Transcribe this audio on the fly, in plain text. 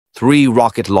3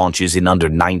 rocket launches in under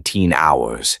 19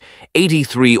 hours,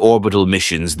 83 orbital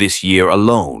missions this year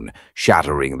alone,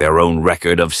 shattering their own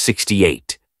record of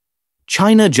 68.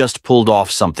 China just pulled off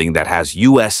something that has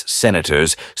U.S.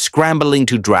 senators scrambling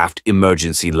to draft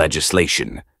emergency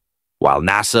legislation. While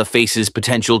NASA faces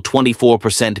potential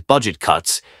 24% budget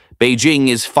cuts, Beijing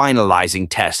is finalizing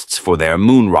tests for their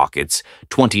moon rocket's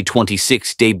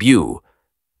 2026 debut.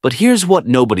 But here's what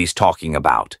nobody's talking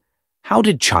about. How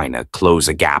did China close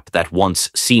a gap that once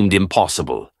seemed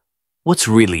impossible? What's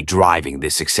really driving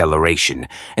this acceleration,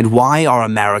 and why are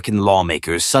American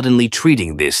lawmakers suddenly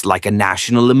treating this like a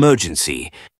national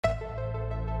emergency?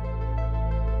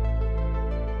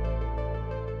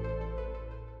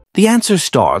 The answer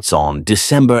starts on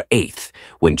December 8th,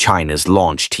 when China's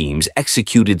launch teams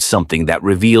executed something that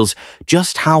reveals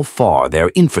just how far their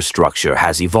infrastructure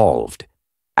has evolved.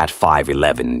 At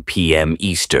 5:11 p.m.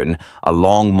 Eastern, a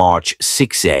Long March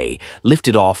 6A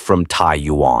lifted off from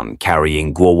Taiyuan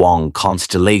carrying Guowang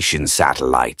constellation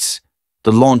satellites.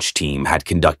 The launch team had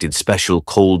conducted special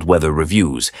cold weather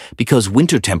reviews because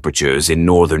winter temperatures in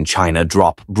northern China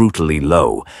drop brutally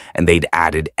low, and they'd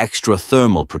added extra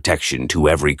thermal protection to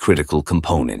every critical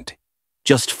component.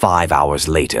 Just 5 hours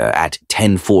later, at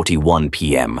 10:41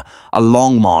 p.m., a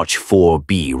Long March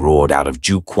 4B roared out of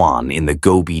Jiuquan in the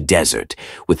Gobi Desert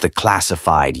with the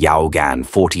classified Yaogan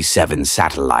 47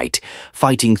 satellite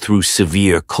fighting through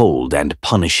severe cold and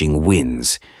punishing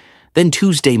winds. Then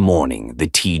Tuesday morning, the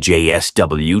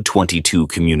TJSW-22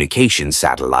 communications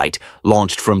satellite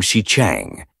launched from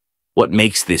Xichang. What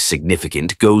makes this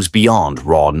significant goes beyond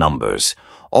raw numbers.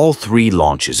 All 3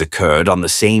 launches occurred on the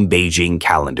same Beijing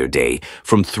calendar day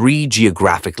from 3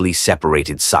 geographically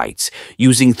separated sites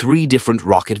using 3 different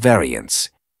rocket variants.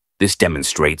 This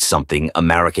demonstrates something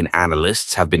American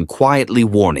analysts have been quietly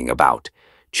warning about.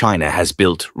 China has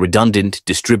built redundant,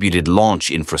 distributed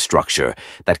launch infrastructure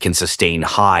that can sustain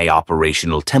high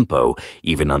operational tempo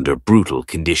even under brutal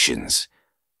conditions.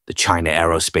 The China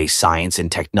Aerospace Science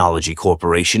and Technology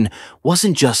Corporation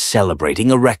wasn't just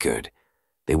celebrating a record.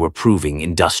 They were proving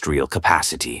industrial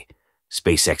capacity.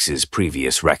 SpaceX's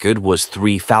previous record was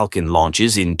 3 Falcon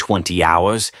launches in 20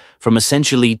 hours from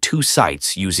essentially 2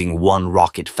 sites using 1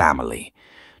 rocket family.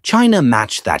 China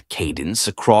matched that cadence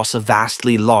across a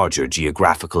vastly larger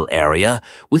geographical area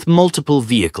with multiple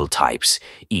vehicle types,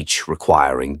 each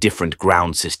requiring different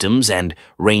ground systems and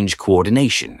range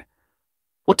coordination.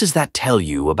 What does that tell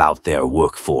you about their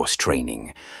workforce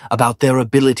training, about their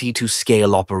ability to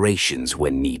scale operations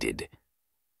when needed?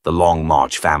 The Long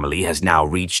March family has now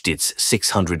reached its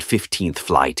 615th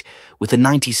flight with a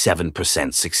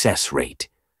 97% success rate.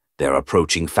 They're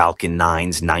approaching Falcon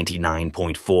 9's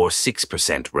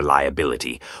 99.46%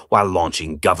 reliability while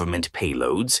launching government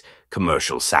payloads,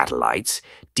 commercial satellites,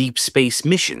 deep space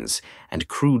missions, and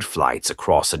crewed flights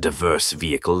across a diverse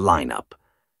vehicle lineup.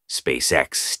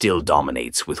 SpaceX still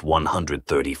dominates with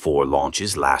 134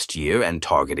 launches last year and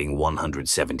targeting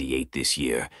 178 this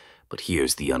year. But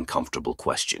here's the uncomfortable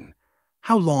question.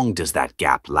 How long does that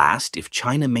gap last if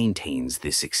China maintains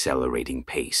this accelerating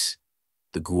pace?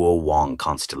 The Guowang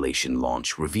constellation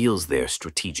launch reveals their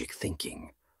strategic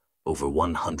thinking. Over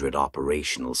 100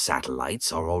 operational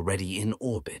satellites are already in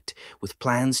orbit, with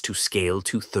plans to scale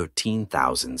to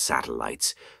 13,000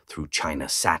 satellites through China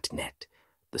SatNet,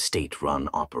 the state-run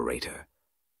operator.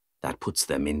 That puts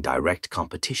them in direct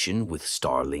competition with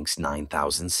Starlink's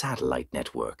 9,000 satellite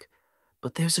network.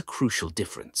 But there's a crucial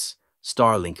difference.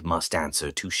 Starlink must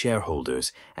answer to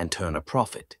shareholders and turn a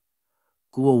profit.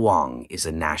 Guowang is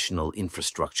a national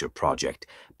infrastructure project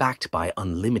backed by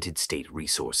unlimited state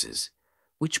resources.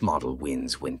 Which model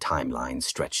wins when timelines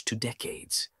stretch to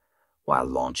decades? While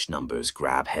launch numbers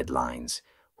grab headlines,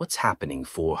 what's happening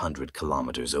 400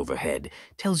 kilometers overhead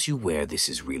tells you where this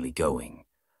is really going.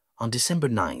 On December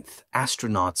 9th,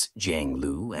 astronauts Jiang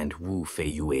Lu and Wu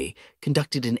Feiyue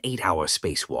conducted an 8-hour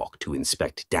spacewalk to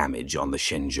inspect damage on the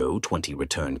Shenzhou 20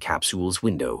 return capsule's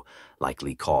window,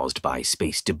 likely caused by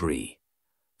space debris.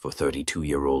 For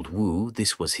 32-year-old Wu,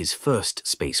 this was his first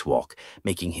spacewalk,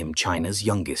 making him China's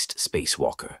youngest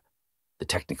spacewalker. The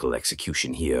technical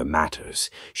execution here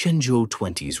matters. Shenzhou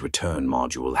 20's return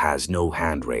module has no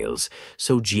handrails,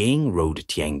 so Jiang rode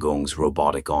Tiangong's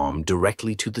robotic arm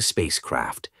directly to the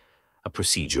spacecraft, a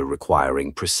procedure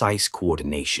requiring precise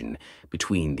coordination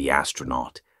between the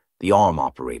astronaut, the arm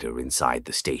operator inside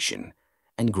the station,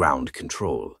 and ground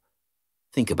control.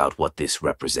 Think about what this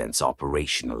represents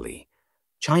operationally.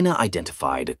 China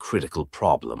identified a critical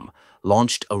problem,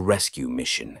 launched a rescue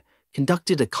mission,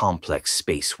 conducted a complex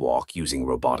spacewalk using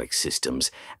robotic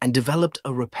systems, and developed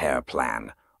a repair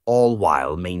plan, all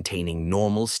while maintaining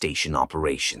normal station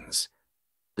operations.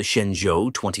 The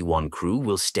Shenzhou 21 crew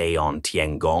will stay on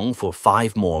Tiangong for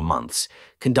 5 more months,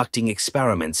 conducting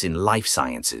experiments in life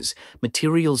sciences,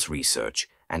 materials research,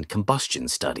 and combustion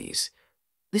studies.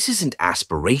 This isn't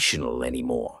aspirational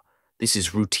anymore. This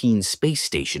is routine space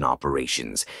station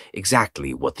operations,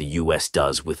 exactly what the US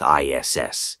does with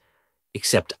ISS.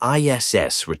 Except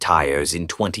ISS retires in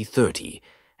 2030,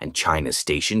 and China's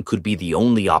station could be the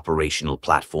only operational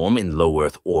platform in low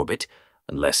Earth orbit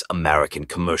unless American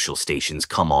commercial stations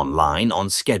come online on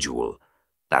schedule.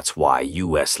 That's why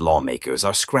US lawmakers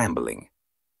are scrambling.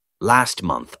 Last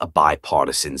month, a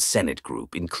bipartisan Senate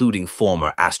group, including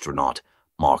former astronaut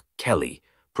Mark Kelly,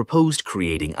 proposed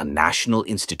creating a National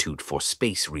Institute for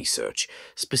Space Research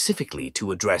specifically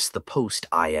to address the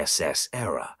post-ISS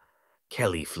era.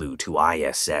 Kelly flew to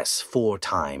ISS 4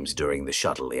 times during the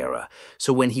shuttle era,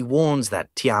 so when he warns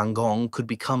that Tiangong could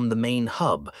become the main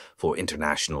hub for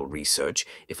international research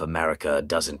if America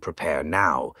doesn't prepare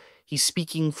now, he's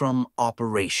speaking from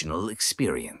operational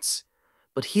experience.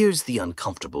 But here's the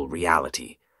uncomfortable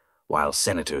reality. While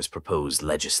senators propose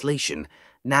legislation,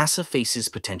 NASA faces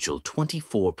potential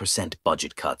 24%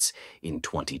 budget cuts in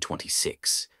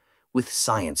 2026, with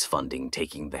science funding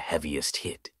taking the heaviest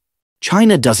hit.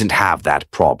 China doesn't have that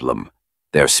problem.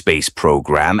 Their space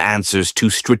program answers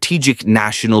to strategic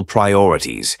national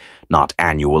priorities, not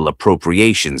annual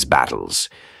appropriations battles.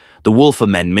 The Wolf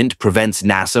Amendment prevents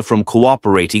NASA from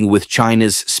cooperating with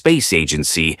China's space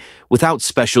agency without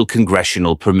special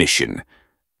congressional permission.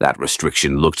 That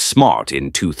restriction looked smart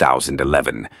in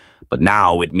 2011, but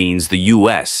now it means the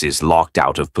US is locked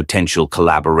out of potential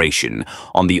collaboration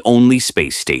on the only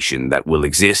space station that will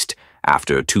exist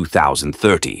after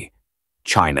 2030.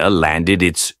 China landed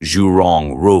its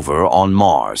Zhurong rover on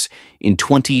Mars in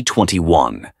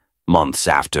 2021, months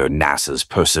after NASA's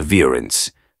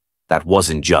Perseverance. That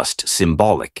wasn't just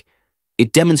symbolic.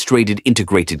 It demonstrated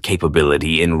integrated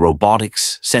capability in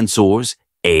robotics, sensors,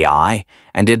 AI,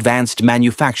 and advanced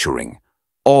manufacturing,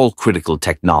 all critical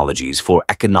technologies for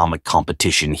economic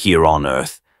competition here on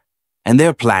Earth. And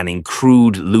they're planning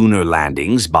crewed lunar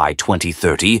landings by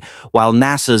 2030, while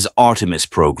NASA's Artemis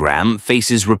program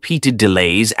faces repeated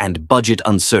delays and budget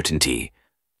uncertainty.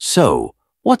 So,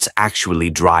 what's actually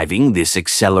driving this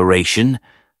acceleration?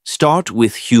 Start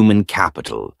with human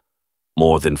capital.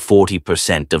 More than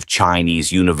 40% of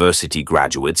Chinese university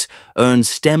graduates earn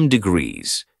STEM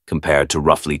degrees, compared to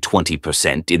roughly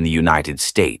 20% in the United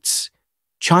States.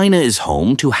 China is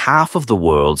home to half of the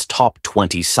world's top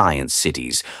 20 science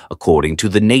cities, according to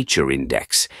the Nature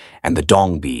Index, and the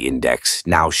Dongbi Index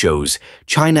now shows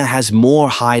China has more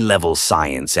high-level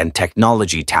science and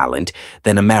technology talent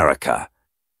than America.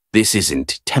 This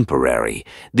isn't temporary.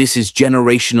 This is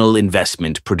generational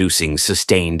investment producing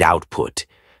sustained output.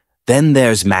 Then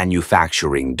there's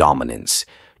manufacturing dominance.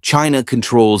 China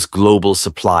controls global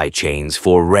supply chains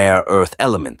for rare earth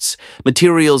elements,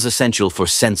 materials essential for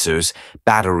sensors,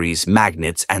 batteries,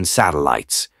 magnets, and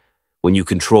satellites. When you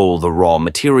control the raw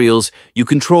materials, you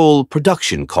control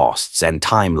production costs and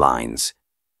timelines.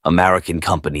 American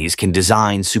companies can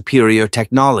design superior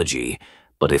technology,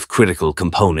 but if critical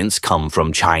components come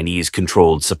from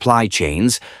Chinese-controlled supply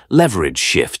chains, leverage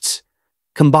shifts.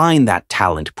 Combine that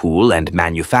talent pool and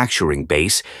manufacturing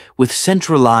base with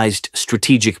centralized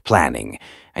strategic planning,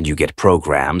 and you get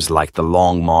programs like the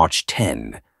Long March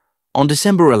 10. On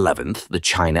December 11th, the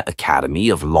China Academy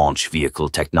of Launch Vehicle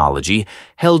Technology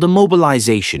held a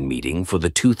mobilization meeting for the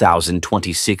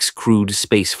 2026 crewed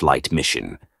spaceflight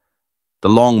mission. The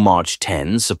Long March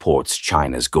 10 supports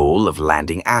China's goal of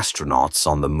landing astronauts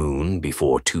on the moon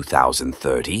before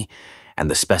 2030, and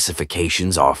the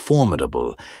specifications are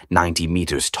formidable: 90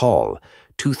 meters tall,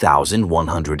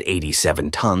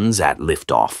 2,187 tons at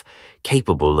liftoff,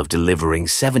 capable of delivering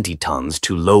 70 tons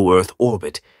to low Earth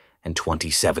orbit and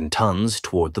 27 tons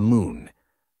toward the moon.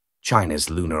 China's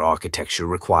lunar architecture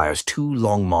requires 2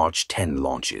 Long March 10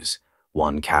 launches.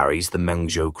 One carries the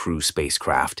Mengzhou crew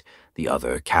spacecraft, the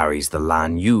other carries the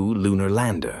Lanyu lunar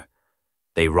lander.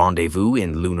 They rendezvous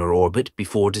in lunar orbit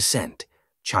before descent.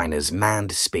 China's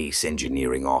Manned Space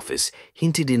Engineering Office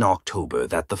hinted in October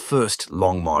that the first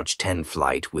Long March 10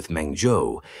 flight with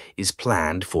Mengzhou is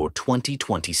planned for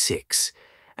 2026,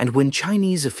 and when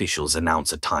Chinese officials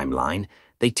announce a timeline,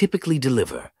 they typically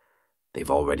deliver. They've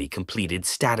already completed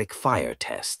static fire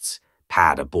tests,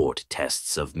 pad abort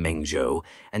tests of Mengzhou,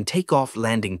 and takeoff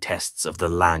landing tests of the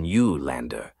Lanyu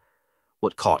lander.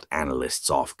 What caught analysts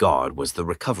off guard was the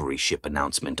recovery ship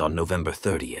announcement on November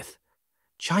 30th.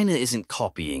 China isn't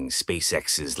copying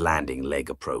SpaceX's landing leg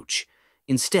approach.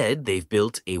 Instead, they've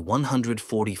built a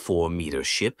 144-meter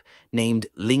ship named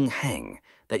Lingheng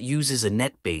that uses a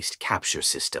net-based capture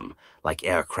system, like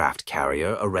aircraft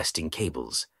carrier arresting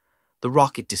cables. The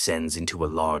rocket descends into a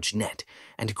large net,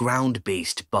 and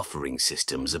ground-based buffering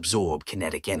systems absorb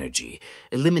kinetic energy,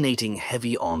 eliminating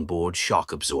heavy onboard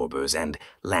shock absorbers and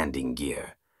landing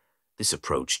gear. This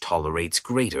approach tolerates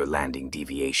greater landing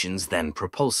deviations than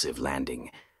propulsive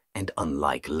landing, and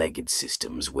unlike legged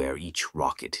systems where each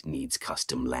rocket needs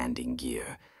custom landing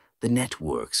gear, the net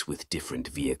works with different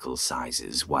vehicle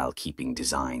sizes while keeping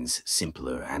designs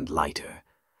simpler and lighter.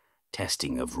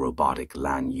 Testing of robotic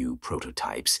Lanyu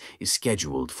prototypes is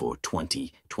scheduled for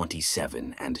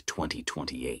 2027 and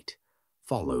 2028,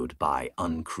 followed by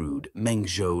uncrewed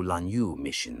Mengzhou Lanyu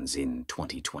missions in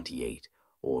 2028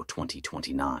 or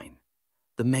 2029.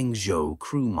 The Mengzhou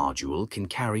crew module can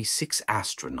carry 6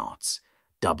 astronauts,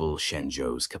 double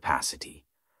Shenzhou's capacity.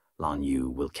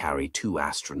 Lanyu will carry 2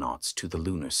 astronauts to the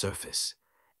lunar surface.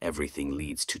 Everything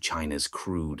leads to China's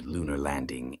crewed lunar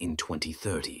landing in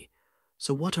 2030.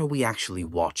 So what are we actually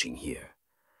watching here?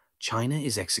 China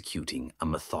is executing a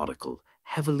methodical,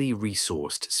 heavily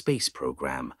resourced space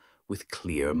program with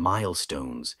clear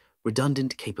milestones,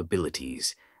 redundant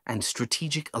capabilities, and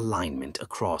strategic alignment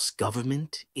across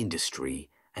government,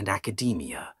 industry, and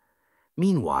academia.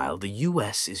 Meanwhile, the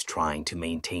U.S. is trying to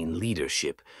maintain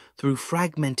leadership through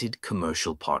fragmented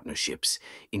commercial partnerships,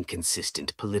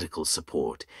 inconsistent political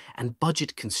support, and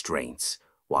budget constraints,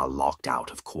 while locked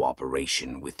out of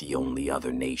cooperation with the only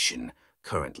other nation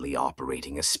currently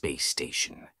operating a space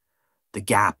station. The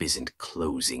gap isn't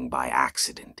closing by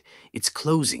accident. It's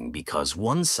closing because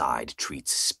one side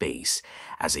treats space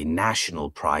as a national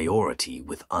priority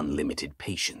with unlimited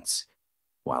patience,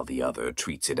 while the other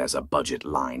treats it as a budget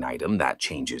line item that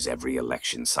changes every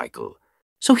election cycle.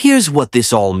 So here's what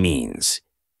this all means.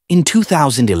 In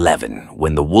 2011,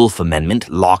 when the Wolf Amendment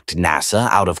locked NASA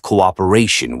out of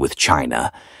cooperation with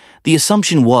China, the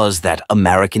assumption was that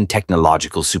American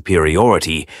technological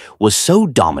superiority was so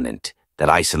dominant that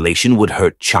isolation would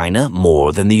hurt China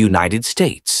more than the United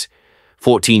States.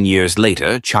 14 years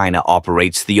later, China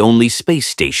operates the only space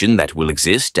station that will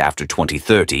exist after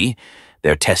 2030.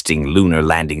 They're testing lunar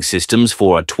landing systems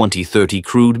for a 2030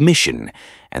 crewed mission,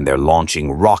 and they're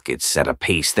launching rockets at a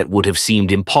pace that would have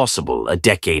seemed impossible a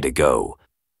decade ago.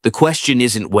 The question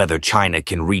isn't whether China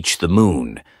can reach the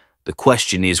moon. The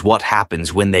question is what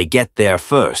happens when they get there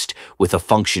first, with a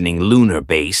functioning lunar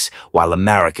base, while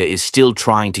America is still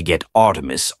trying to get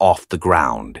Artemis off the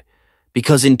ground.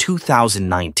 Because in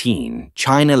 2019,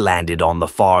 China landed on the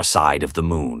far side of the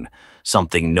moon,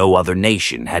 something no other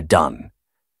nation had done.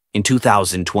 In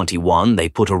 2021, they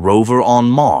put a rover on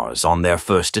Mars on their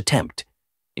first attempt.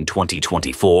 In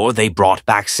 2024, they brought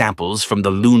back samples from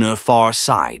the lunar far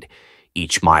side.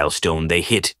 Each milestone they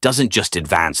hit doesn't just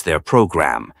advance their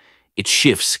program. It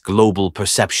shifts global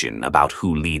perception about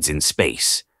who leads in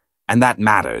space. And that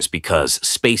matters because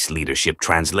space leadership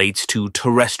translates to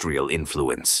terrestrial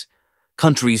influence.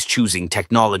 Countries choosing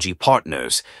technology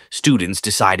partners, students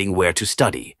deciding where to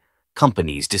study,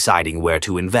 companies deciding where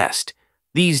to invest.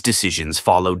 These decisions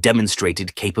follow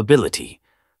demonstrated capability,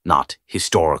 not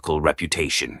historical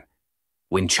reputation.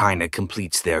 When China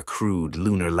completes their crewed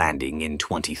lunar landing in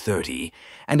 2030,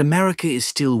 and America is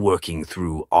still working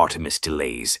through Artemis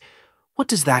delays, what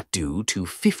does that do to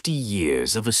 50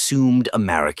 years of assumed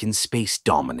American space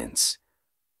dominance?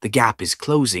 The gap is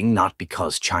closing not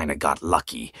because China got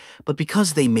lucky, but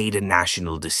because they made a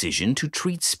national decision to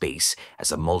treat space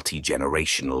as a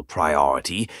multi-generational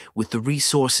priority with the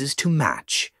resources to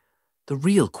match. The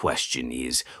real question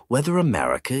is whether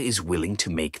America is willing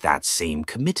to make that same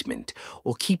commitment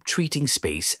or keep treating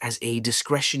space as a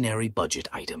discretionary budget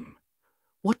item.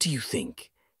 What do you think?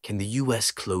 Can the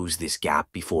U.S. close this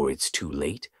gap before it's too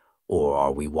late, or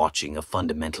are we watching a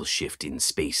fundamental shift in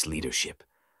space leadership?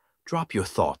 Drop your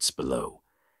thoughts below.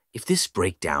 If this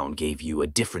breakdown gave you a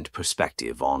different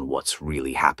perspective on what's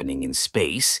really happening in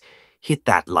space, hit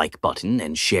that like button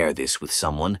and share this with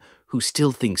someone who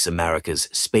still thinks America's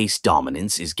space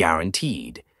dominance is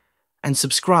guaranteed. And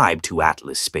subscribe to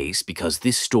Atlas Space because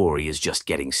this story is just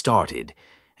getting started,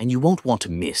 and you won't want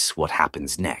to miss what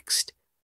happens next.